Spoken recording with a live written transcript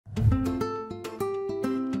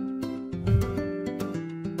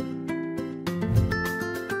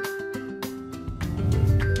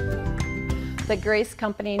The Grace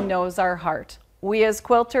Company knows our heart. We as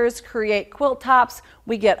quilters create quilt tops,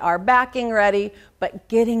 we get our backing ready, but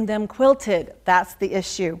getting them quilted, that's the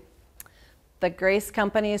issue. The Grace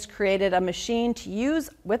Company has created a machine to use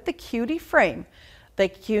with the Q'nique frame, the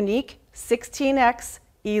Q'nique16X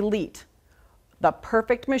Elite. The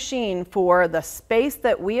perfect machine for the space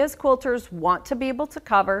that we as quilters want to be able to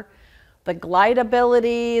cover, the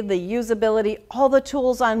glideability, the usability, all the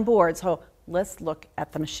tools on board. So let's look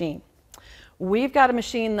at the machine. We've got a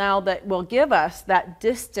machine now that will give us that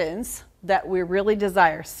distance that we really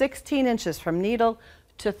desire, 16 inches from needle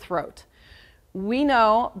to throat. We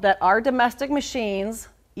know that our domestic machines,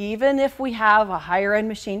 even if we have a higher end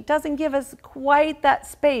machine, doesn't give us quite that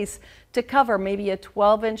space to cover maybe a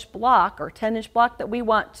 12-inch block or 10-inch block that we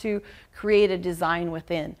want to create a design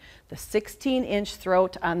within. The 16-inch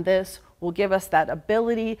throat on this will give us that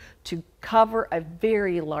ability to cover a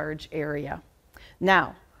very large area.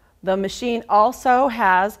 Now, the machine also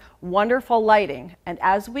has wonderful lighting, and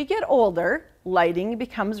as we get older, lighting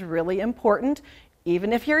becomes really important.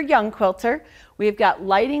 Even if you're a young quilter, we've got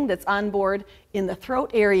lighting that's on board in the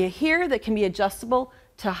throat area here that can be adjustable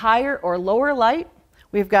to higher or lower light.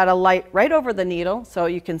 We've got a light right over the needle, so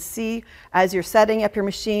you can see as you're setting up your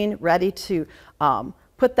machine, ready to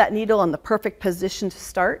put that needle in the perfect position to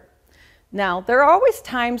start. Now, there are always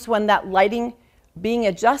times when that lighting being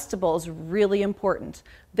adjustable is really important.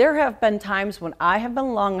 There have been times when I have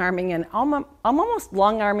been long arming, and I'm almost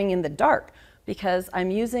long arming in the dark because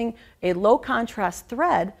I'm using a low contrast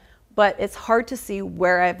thread, but it's hard to see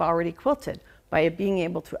where I've already quilted. By being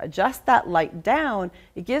able to adjust that light down,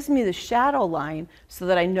 it gives me the shadow line so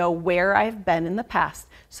that I know where I've been in the past,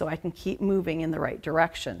 so I can keep moving in the right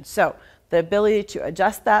direction. So the ability to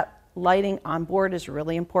adjust that lighting on board is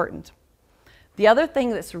really important. The other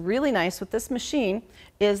thing that's really nice with this machine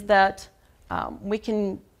is that we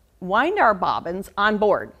can wind our bobbins on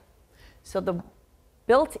board. So the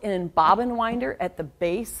built-in bobbin winder at the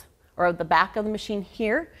base or the back of the machine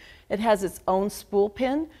here, it has its own spool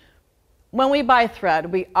pin. When we buy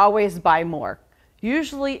thread, we always buy more.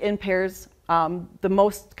 Usually in pairs, the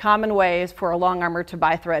most common way is for a long armer to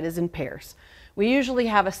buy thread is in pairs. We usually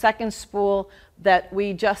have a second spool that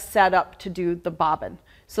we just set up to do the bobbin,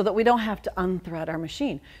 so that we don't have to unthread our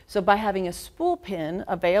machine. So by having a spool pin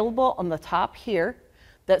available on the top here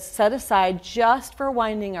that's set aside just for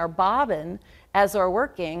winding our bobbin as we're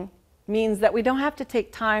working means that we don't have to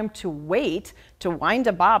take time to wait to wind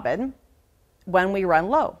a bobbin when we run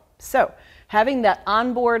low. So having that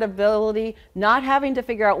onboard ability, not having to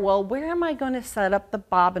figure out, well, where am I going to set up the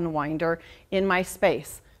bobbin winder in my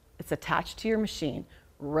space? It's attached to your machine,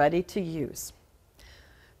 ready to use.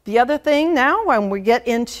 The other thing now, when we get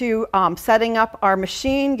into setting up our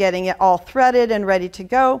machine, getting it all threaded and ready to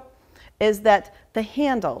go, is that the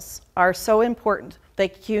handles are so important. The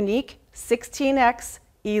Q'nique16X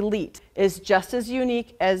Elite is just as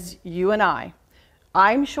unique as you and I.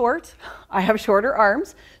 I'm short, I have shorter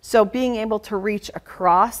arms, so being able to reach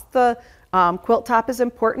across the quilt top is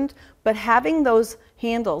important, but having those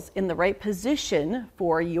handles in the right position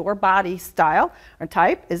for your body style or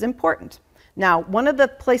type is important. Now, one of the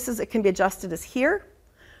places it can be adjusted is here.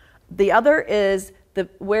 The other is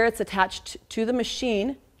where it's attached to the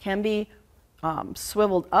machine can be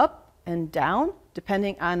swiveled up and down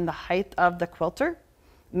depending on the height of the quilter.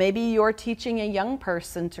 Maybe you're teaching a young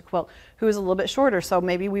person to quilt who is a little bit shorter, so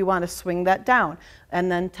maybe we want to swing that down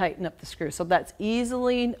and then tighten up the screw. So that's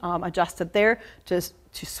easily adjusted there to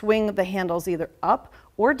swing the handles either up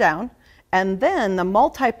or down. And then the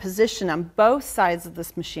multi-position on both sides of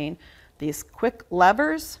this machine, these quick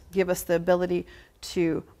levers give us the ability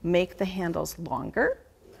to make the handles longer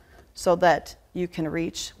so that you can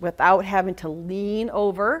reach without having to lean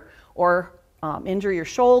over or injure your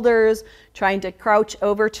shoulders, trying to crouch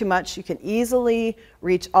over too much. You can easily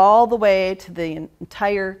reach all the way to the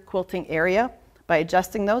entire quilting area by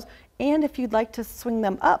adjusting those. And if you'd like to swing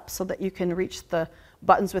them up so that you can reach the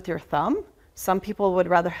buttons with your thumb, some people would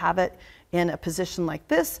rather have it in a position like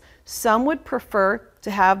this. Some would prefer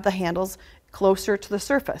to have the handles closer to the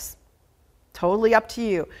surface. Totally up to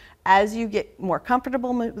you. As you get more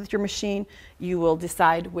comfortable with your machine, you will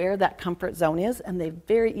decide where that comfort zone is, and they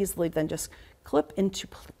very easily then just clip into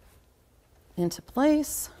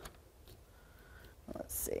place.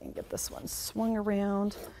 Let's see, get this one swung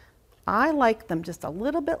around. I like them just a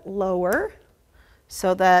little bit lower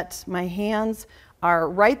so that my hands are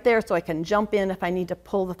right there so I can jump in if I need to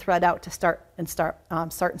pull the thread out to start and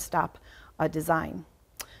stop a design.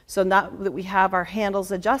 So now that we have our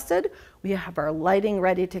handles adjusted, we have our lighting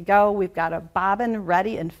ready to go, we've got a bobbin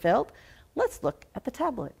ready and filled, let's look at the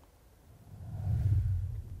tablet.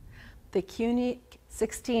 The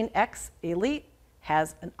Q'nique16X Elite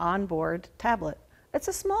has an onboard tablet. It's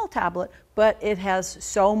a small tablet, but it has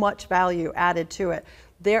so much value added to it.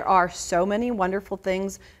 There are so many wonderful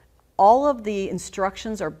things. All of the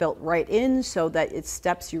instructions are built right in so that it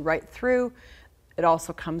steps you right through. It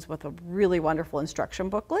also comes with a really wonderful instruction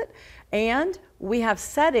booklet. And we have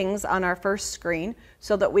settings on our first screen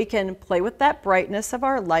so that we can play with that brightness of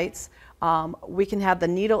our lights. We can have the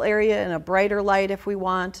needle area in a brighter light if we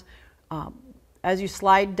want. As you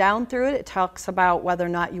slide down through it, it talks about whether or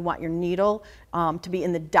not you want your needle to be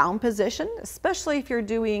in the down position, especially if you're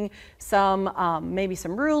doing some, maybe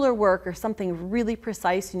some ruler work or something really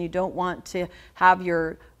precise and you don't want to have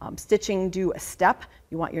your stitching do a step.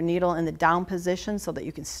 You want your needle in the down position so that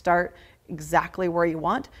you can start exactly where you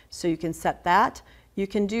want. So you can set that. You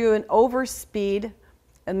can do an overspeed.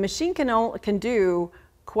 A machine can do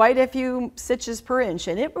quite a few stitches per inch,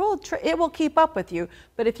 and it will keep up with you.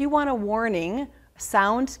 But if you want a warning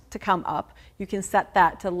sound to come up, you can set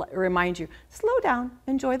that to remind you, slow down,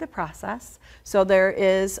 enjoy the process. So there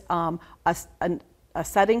is a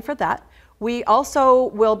setting for that. We also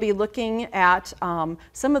will be looking at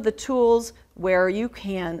some of the tools where you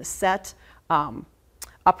can set a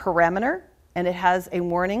parameter, and it has a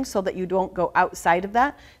warning so that you don't go outside of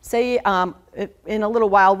that. Say in a little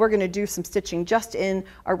while we're going to do some stitching just in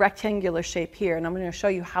a rectangular shape here, and I'm going to show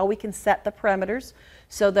you how we can set the parameters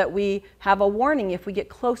so that we have a warning if we get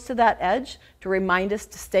close to that edge to remind us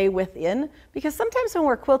to stay within. Because sometimes when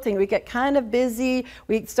we're quilting we get kind of busy,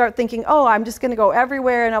 we start thinking, oh, I'm just going to go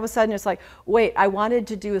everywhere, and all of a sudden it's like, wait, I wanted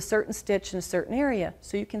to do a certain stitch in a certain area.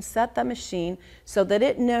 So you can set the machine so that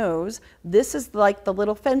it knows this is like the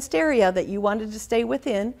little fenced area that you wanted to stay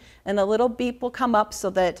within, and a little beep will come up so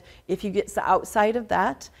that if you get outside of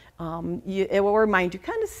that, it will remind you,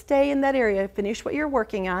 kind of stay in that area, finish what you're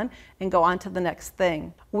working on, and go on to the next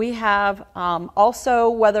thing. We have also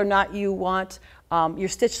whether or not you want your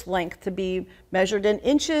stitch length to be measured in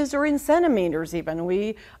inches or in centimeters even.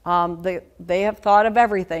 They have thought of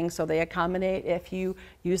everything, so they accommodate if you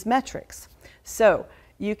use metrics. So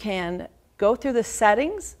you can go through the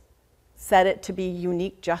settings, set it to be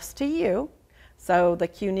unique just to you. So the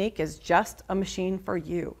Q'nique is just a machine for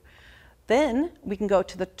you. Then we can go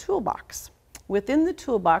to the toolbox. Within the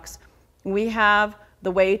toolbox, we have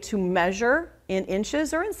the way to measure in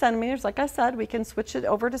inches or in centimeters. Like I said, we can switch it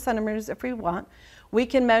over to centimeters if we want. We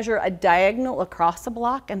can measure a diagonal across a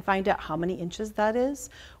block and find out how many inches that is.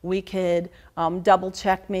 We could double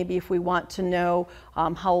check maybe if we want to know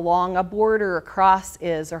how long a border across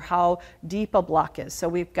is or how deep a block is. So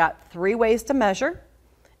we've got 3 ways to measure,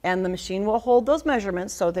 and the machine will hold those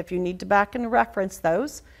measurements so that if you need to back and reference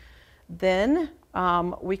those. Then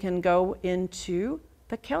we can go into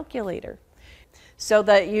the calculator so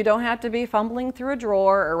that you don't have to be fumbling through a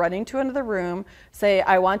drawer or running to another room. Say,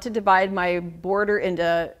 I want to divide my border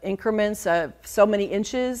into increments of so many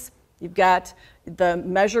inches. You've got the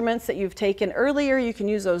measurements that you've taken earlier. You can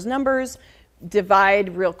use those numbers,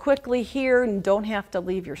 divide real quickly here, and don't have to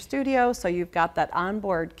leave your studio. So you've got that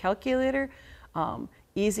onboard calculator,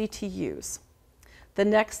 easy to use. The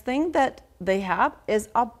next thing that they have is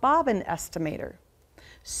a bobbin estimator.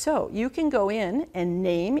 So you can go in and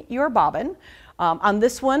name your bobbin. On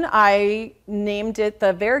this one, I named it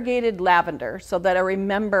the variegated lavender so that I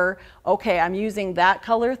remember, okay, I'm using that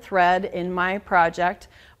color thread in my project,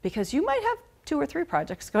 because you might have 2 or 3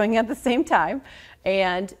 projects going at the same time.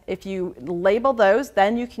 And if you label those,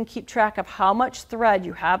 then you can keep track of how much thread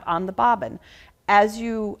you have on the bobbin. As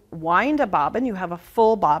you wind a bobbin, you have a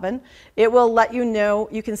full bobbin, it will let you know,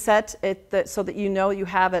 you can set it so that you know you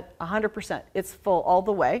have it 100%. It's full all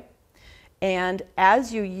the way. And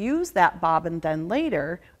as you use that bobbin then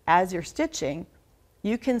later, as you're stitching,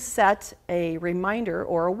 you can set a reminder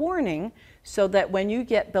or a warning so that when you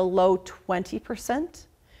get below 20%,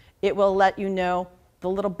 it will let you know the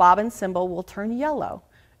little bobbin symbol will turn yellow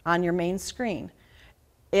on your main screen.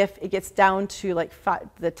 If it gets down to like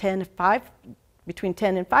between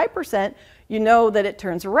 10 and 5%, you know that it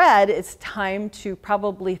turns red. It's time to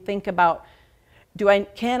probably think about,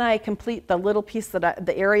 can I complete the little piece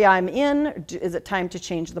the area I'm in? Is it time to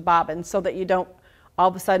change the bobbin, so that you don't all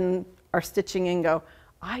of a sudden are stitching and go,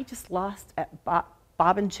 I just lost at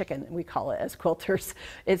bobbin chicken, we call it as quilters.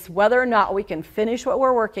 It's whether or not we can finish what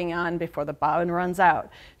we're working on before the bobbin runs out.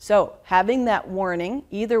 So having that warning,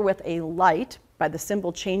 either with a light by the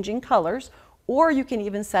symbol changing colors, or you can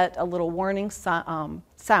even set a little warning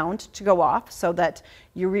sound to go off so that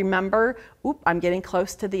you remember, oop, I'm getting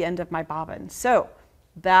close to the end of my bobbin. So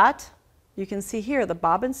that, you can see here, the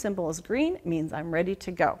bobbin symbol is green, it means I'm ready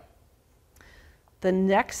to go. The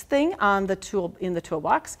next thing on the in the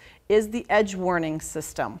toolbox is the edge warning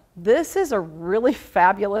system. This is a really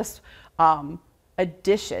fabulous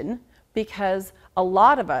addition because a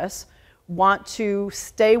lot of us want to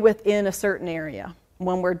stay within a certain area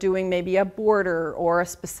when we're doing maybe a border or a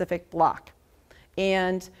specific block.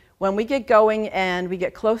 And when we get going and we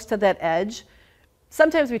get close to that edge,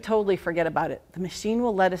 sometimes we totally forget about it. The machine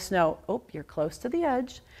will let us know, oh, you're close to the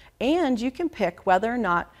edge, and you can pick whether or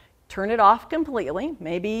not turn it off completely.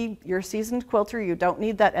 Maybe you're a seasoned quilter, you don't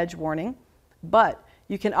need that edge warning, but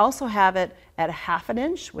you can also have it at a 1/2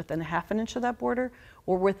 inch, within a 1/2 inch of that border,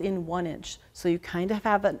 or within 1 inch. So you kind of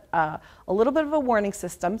have a little bit of a warning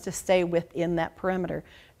system to stay within that perimeter.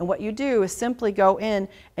 And what you do is simply go in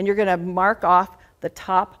and you're gonna mark off the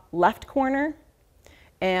top left corner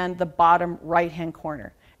and the bottom right-hand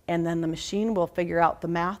corner. And then the machine will figure out the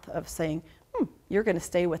math of saying, you're gonna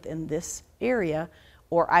stay within this area,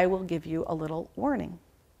 or I will give you a little warning.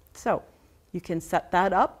 So you can set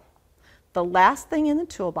that up. The last thing in the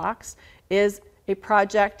toolbox is a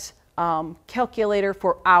project calculator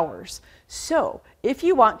for hours. So if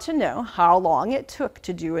you want to know how long it took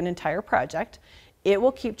to do an entire project, it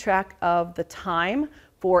will keep track of the time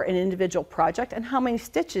for an individual project and how many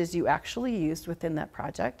stitches you actually used within that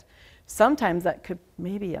project. Sometimes that could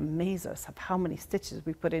maybe amaze us of how many stitches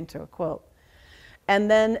we put into a quilt.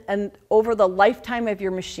 And over the lifetime of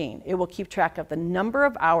your machine, it will keep track of the number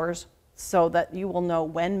of hours so that you will know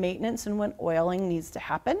when maintenance and when oiling needs to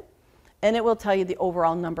happen. And it will tell you the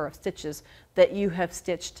overall number of stitches that you have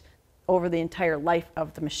stitched over the entire life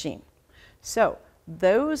of the machine. So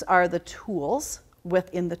those are the tools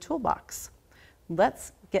within the toolbox.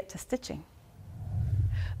 Let's get to stitching.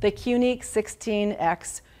 The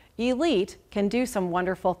Q'nique16X Elite can do some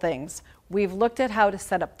wonderful things. We've looked at how to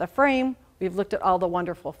set up the frame. We've looked at all the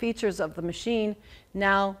wonderful features of the machine.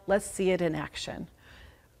 Now let's see it in action.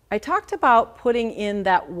 I talked about putting in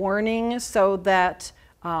that warning so that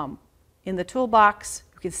in the toolbox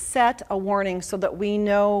you can set a warning so that we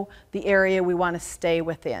know the area we want to stay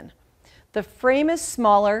within. The frame is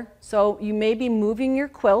smaller, so you may be moving your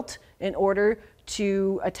quilt in order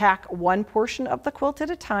to attack one portion of the quilt at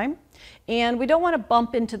a time, and we don't want to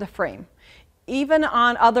bump into the frame. Even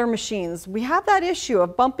on other machines, we have that issue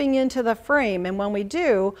of bumping into the frame, and when we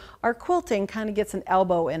do, our quilting kind of gets an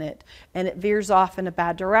elbow in it and it veers off in a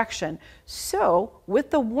bad direction. So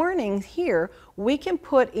with the warning here, we can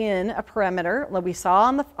put in a perimeter, like we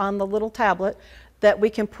saw on the little tablet, that we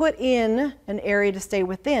can put in an area to stay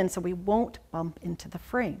within so we won't bump into the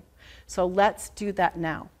frame. So let's do that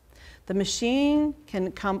now. The machine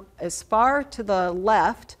can come as far to the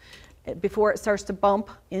left before it starts to bump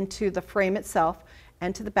into the frame itself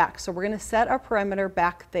and to the back. So we're going to set our perimeter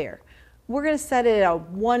back there. We're going to set it at a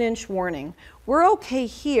 1 inch warning. We're okay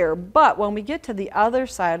here, but when we get to the other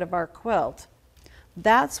side of our quilt,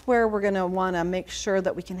 that's where we're going to want to make sure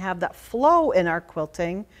that we can have that flow in our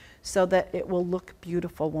quilting so that it will look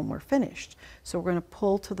beautiful when we're finished. So we're going to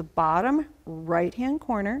pull to the bottom right hand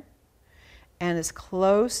corner and as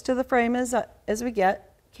close to the frame as we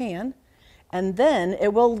can. And then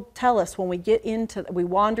it will tell us when we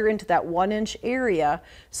wander into that 1 inch area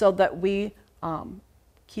so that we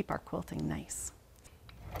keep our quilting nice.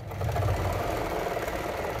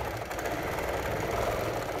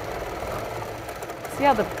 See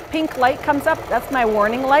how the pink light comes up? That's my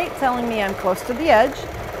warning light telling me I'm close to the edge.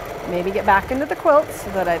 Maybe get back into the quilt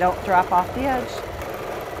so that I don't drop off the edge.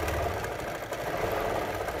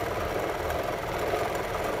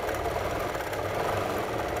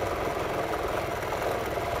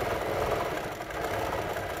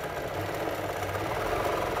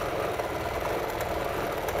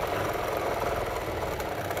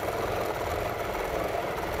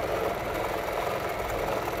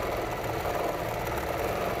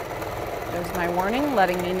 There's my warning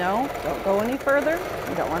letting me know, don't go any further.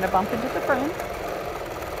 You don't want to bump into the frame.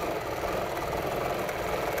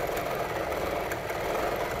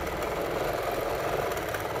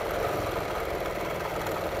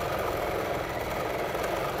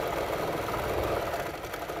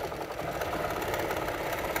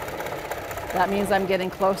 That means I'm getting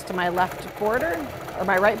close to my left border, or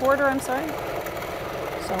my right border, I'm sorry.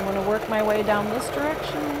 So I'm going to work my way down this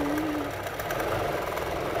direction.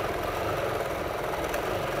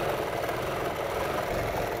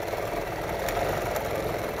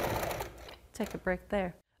 Take a break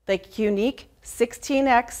there. The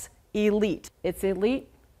Q'nique16X Elite. It's elite,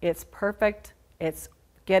 it's perfect, it's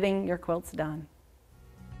getting your quilts done.